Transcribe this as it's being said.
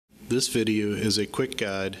This video is a quick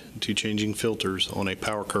guide to changing filters on a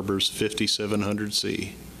PowerCarber's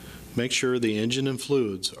 5700C. Make sure the engine and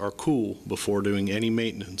fluids are cool before doing any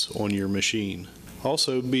maintenance on your machine.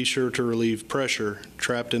 Also, be sure to relieve pressure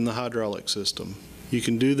trapped in the hydraulic system. You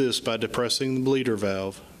can do this by depressing the bleeder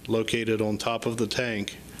valve located on top of the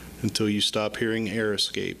tank until you stop hearing air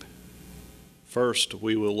escape. First,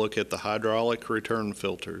 we will look at the hydraulic return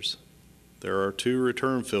filters. There are two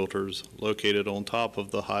return filters located on top of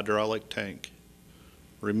the hydraulic tank.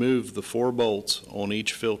 Remove the 4 bolts on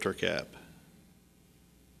each filter cap.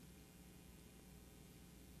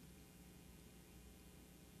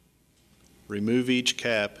 Remove each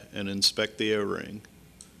cap and inspect the O-ring.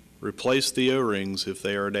 Replace the O-rings if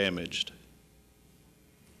they are damaged.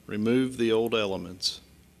 Remove the old elements.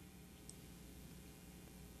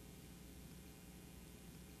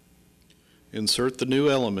 Insert the new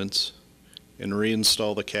elements and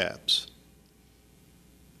reinstall the caps.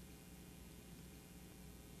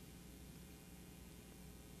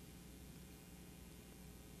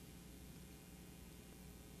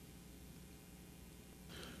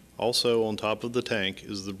 Also on top of the tank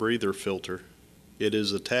is the breather filter. It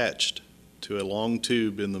is attached to a long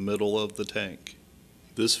tube in the middle of the tank.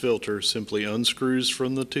 This filter simply unscrews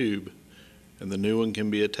from the tube and the new one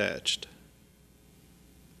can be attached.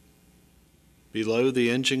 Below the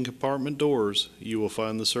engine compartment doors, you will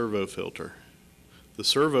find the servo filter. The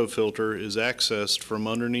servo filter is accessed from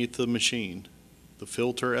underneath the machine. The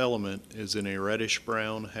filter element is in a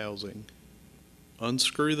reddish-brown housing.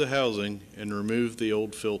 Unscrew the housing and remove the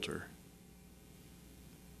old filter.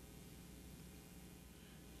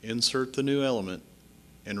 Insert the new element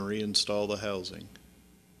and reinstall the housing.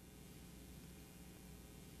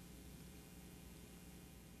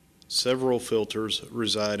 Several filters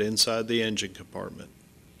reside inside the engine compartment.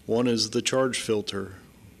 One is the charge filter,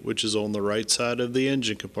 which is on the right side of the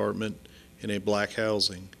engine compartment in a black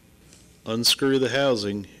housing. Unscrew the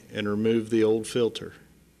housing and remove the old filter.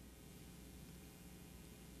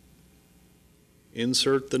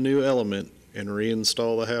 Insert the new element and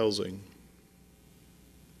reinstall the housing.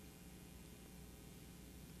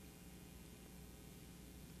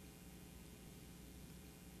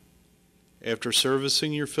 After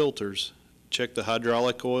servicing your filters, check the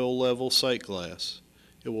hydraulic oil level sight glass.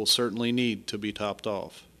 It will certainly need to be topped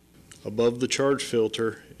off. Above the charge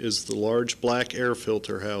filter is the large black air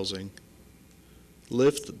filter housing.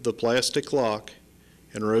 Lift the plastic lock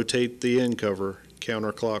and rotate the end cover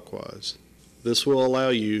counterclockwise. This will allow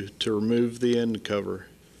you to remove the end cover.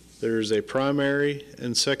 There is a primary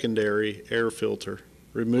and secondary air filter.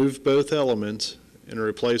 Remove both elements and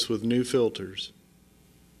replace with new filters.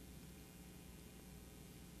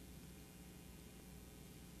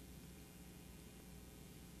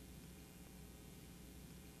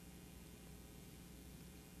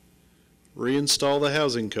 Reinstall the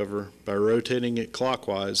housing cover by rotating it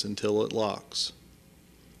clockwise until it locks.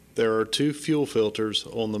 There are 2 fuel filters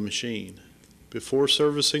on the machine. Before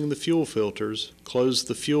servicing the fuel filters, close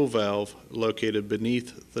the fuel valve located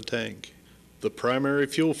beneath the tank. The primary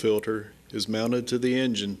fuel filter is mounted to the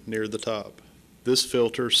engine near the top. This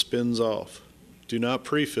filter spins off. Do not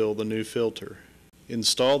pre-fill the new filter.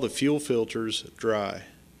 Install the fuel filters dry.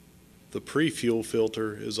 The pre-fuel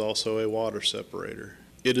filter is also a water separator.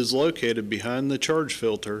 It is located behind the charge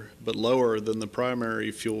filter but lower than the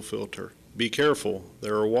primary fuel filter. Be careful,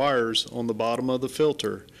 there are wires on the bottom of the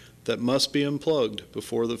filter that must be unplugged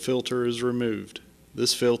before the filter is removed.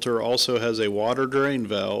 This filter also has a water drain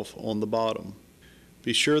valve on the bottom.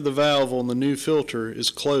 Be sure the valve on the new filter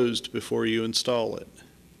is closed before you install it.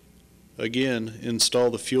 Again,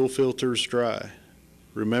 install the fuel filters dry.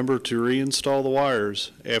 Remember to reinstall the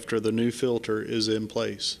wires after the new filter is in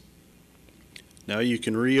place. Now you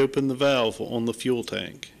can reopen the valve on the fuel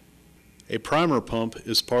tank. A primer pump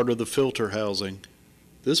is part of the filter housing.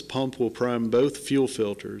 This pump will prime both fuel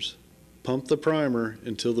filters. Pump the primer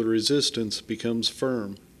until the resistance becomes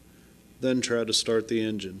firm. Then try to start the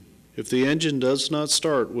engine. If the engine does not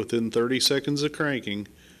start within 30 seconds of cranking,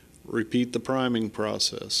 repeat the priming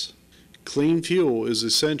process. Clean fuel is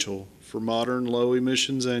essential for modern low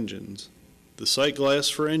emissions engines. The sight glass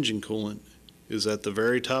for engine coolant is at the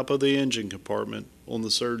very top of the engine compartment on the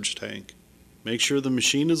surge tank. Make sure the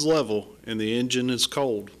machine is level and the engine is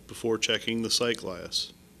cold before checking the sight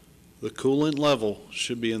glass. The coolant level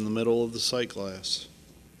should be in the middle of the sight glass.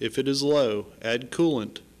 If it is low, add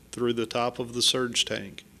coolant through the top of the surge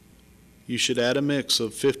tank. You should add a mix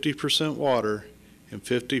of 50% water and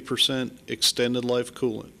 50% extended life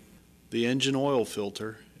coolant. The engine oil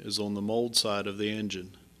filter is on the mold side of the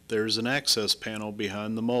engine. There is an access panel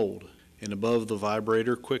behind the mold. and above the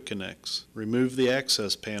vibrator quick connects. Remove the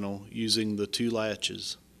access panel using the two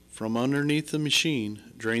latches. From underneath the machine,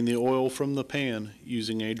 drain the oil from the pan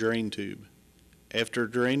using a drain tube. After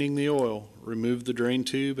draining the oil, remove the drain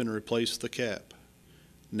tube and replace the cap.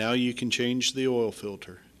 Now you can change the oil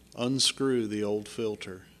filter. Unscrew the old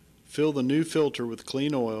filter. Fill the new filter with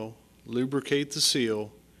clean oil, lubricate the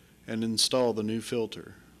seal, and install the new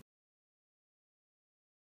filter.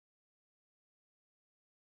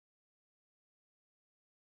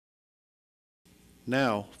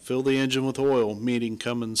 Now, fill the engine with oil meeting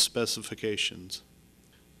Cummins specifications.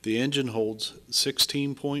 The engine holds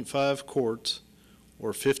 16.5 quarts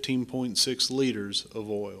or 15.6 liters of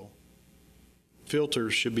oil.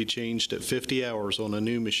 Filters should be changed at 50 hours on a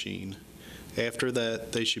new machine. After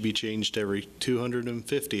that, they should be changed every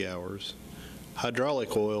 250 hours.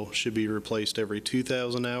 Hydraulic oil should be replaced every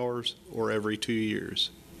 2,000 hours or every 2 years.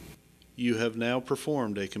 You have now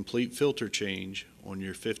performed a complete filter change on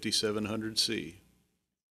your 5700C.